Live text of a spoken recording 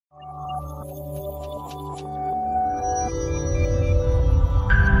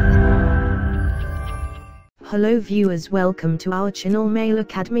Hello viewers, welcome to our channel Mail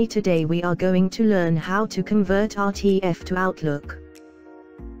Academy. Today we are going to learn how to convert RTF to Outlook.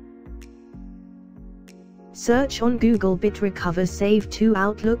 Search on Google Bit Recover Save to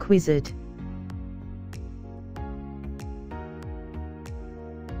Outlook Wizard.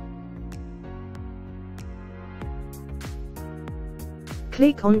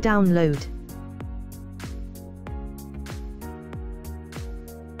 Click on Download.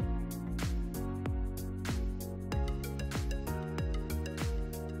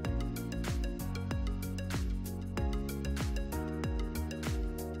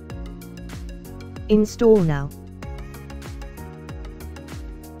 Install now.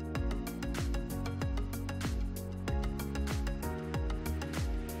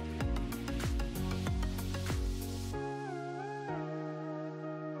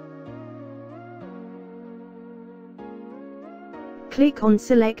 Click on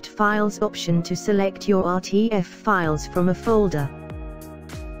Select Files option to select your RTF files from a folder.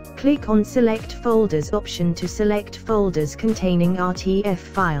 Click on Select Folders option to select folders containing RTF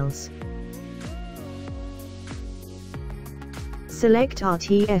files. Select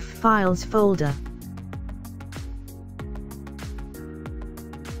RTF Files folder.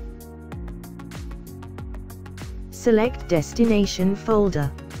 Select Destination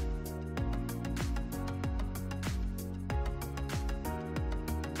folder.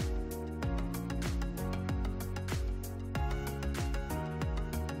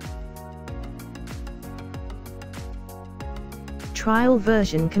 Trial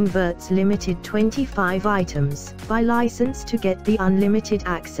version converts limited 25 items by license to get the unlimited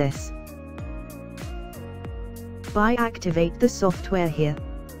access. Buy activate the software here.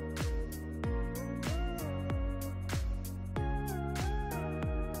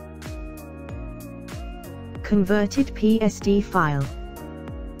 Converted PST file.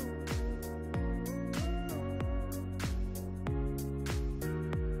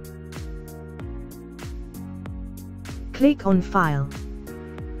 Click on File.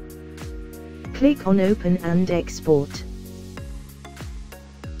 Click on Open and Export.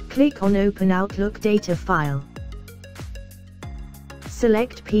 Click on Open Outlook Data File.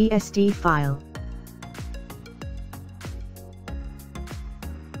 Select PST file.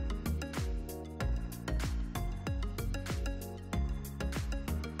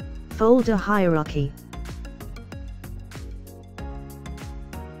 Folder hierarchy.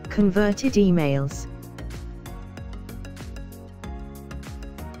 Converted emails.